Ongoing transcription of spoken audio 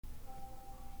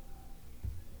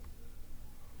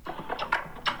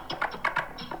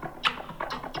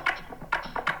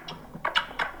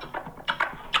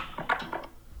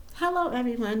Hello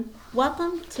everyone,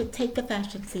 welcome to Take the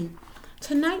Fashion Seat.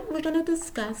 Tonight we're going to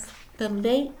discuss the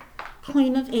late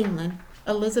Queen of England,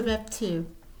 Elizabeth II.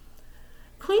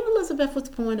 Queen Elizabeth was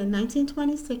born in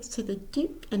 1926 to the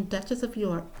Duke and Duchess of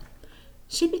York.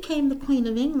 She became the Queen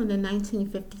of England in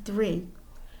 1953,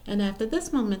 and after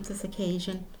this momentous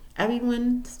occasion,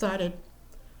 everyone started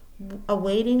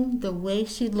awaiting the way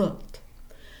she looked.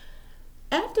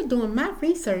 After doing my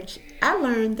research, I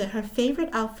learned that her favorite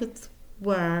outfits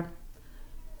were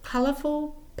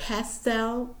colorful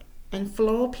pastel and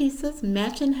floral pieces,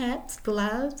 matching hats,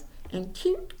 gloves, and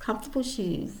cute, comfortable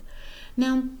shoes.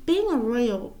 Now, being a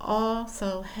royal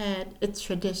also had its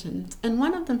traditions, and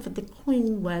one of them for the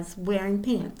Queen was wearing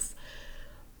pants.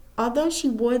 Although she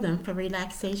wore them for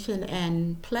relaxation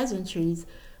and pleasantries,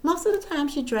 most of the time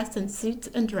she dressed in suits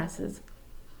and dresses,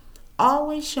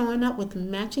 always showing up with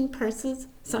matching purses,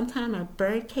 sometimes a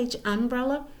birdcage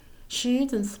umbrella,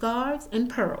 shoes and scarves, and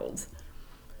pearls.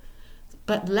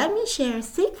 But let me share a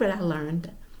secret I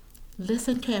learned.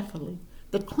 Listen carefully.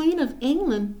 The Queen of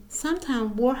England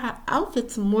sometimes wore her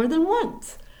outfits more than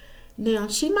once. Now,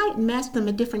 she might match them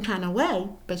a different kind of way,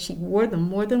 but she wore them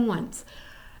more than once.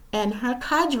 And her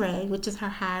cadre, which is her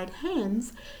hired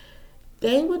hands,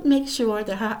 they would make sure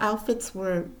that her outfits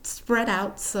were spread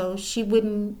out so she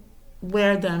wouldn't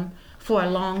wear them for a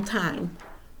long time.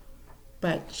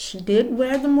 But she did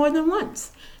wear them more than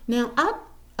once. Now, out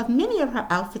of many of her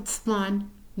outfits spawned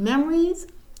memories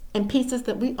and pieces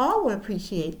that we all will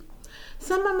appreciate.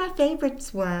 Some of my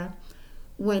favorites were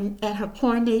when at her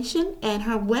coronation and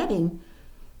her wedding,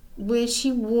 where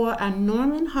she wore a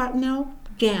Norman Hartnell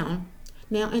gown.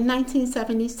 Now, in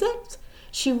 1976,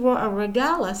 she wore a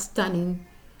Regala stunning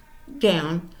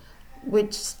gown,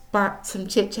 which sparked some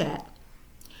chit-chat.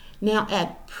 Now,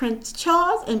 at Prince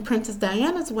Charles and Princess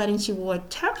Diana's wedding, she wore a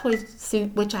turquoise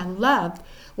suit, which I loved,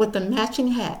 with a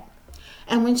matching hat.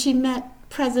 And when she met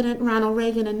President Ronald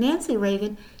Reagan and Nancy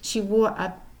Reagan, she wore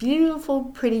a beautiful,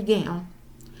 pretty gown.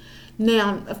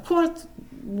 Now, of course,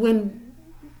 when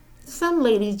some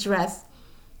ladies dress,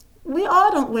 we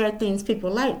all don't wear things people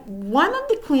like. One of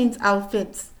the Queen's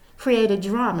outfits created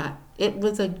drama. It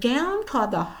was a gown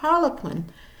called the Harlequin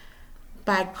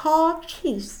by Carl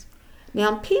Keiss.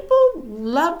 Now, people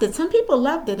loved it. Some people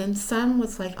loved it, and some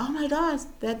was like, oh my gosh,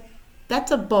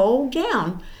 that's a bold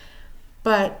gown.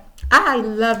 But I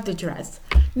loved the dress.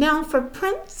 Now, for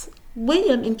Prince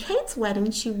William and Kate's wedding,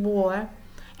 she wore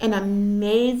an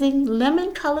amazing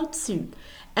lemon-colored suit.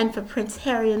 And for Prince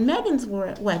Harry and Meghan's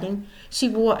wedding, she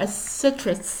wore a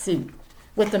citrus suit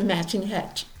with a matching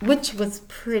hat, which was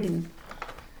pretty.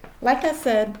 Like I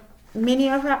said, many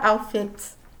of her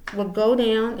outfits will go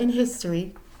down in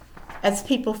history as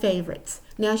people favorites.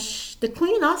 Now, the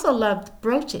Queen also loved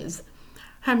brooches.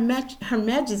 Her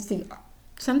Majesty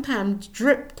sometimes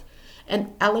dripped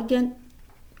in elegant,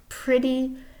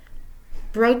 pretty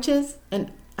brooches,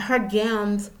 and her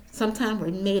gowns sometimes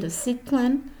were made of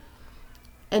sequin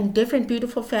and different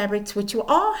beautiful fabrics, which were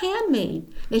all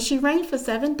handmade. Now, she reigned for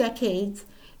 7 decades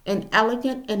in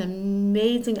elegant and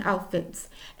amazing outfits,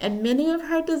 and many of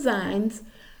her designs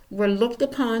were looked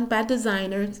upon by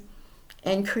designers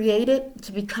and created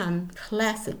to become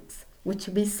classics, which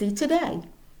we see today.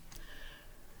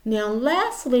 Now,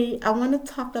 lastly, I want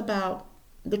to talk about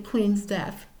the Queen's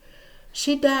death.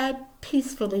 She died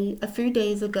peacefully a few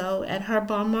days ago at her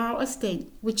Balmoral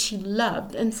estate, which she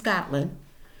loved, in Scotland.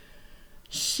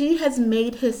 She has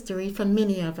made history for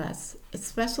many of us,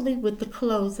 especially with the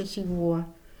clothes that she wore.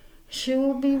 She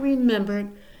will be remembered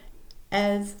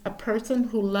as a person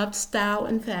who loved style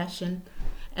and fashion,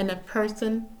 and a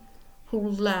person who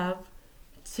loved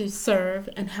to serve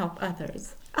and help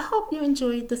others. I hope you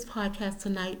enjoyed this podcast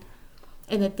tonight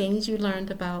and the things you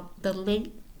learned about the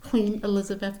late Queen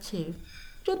Elizabeth II.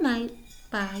 Good night.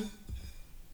 Bye.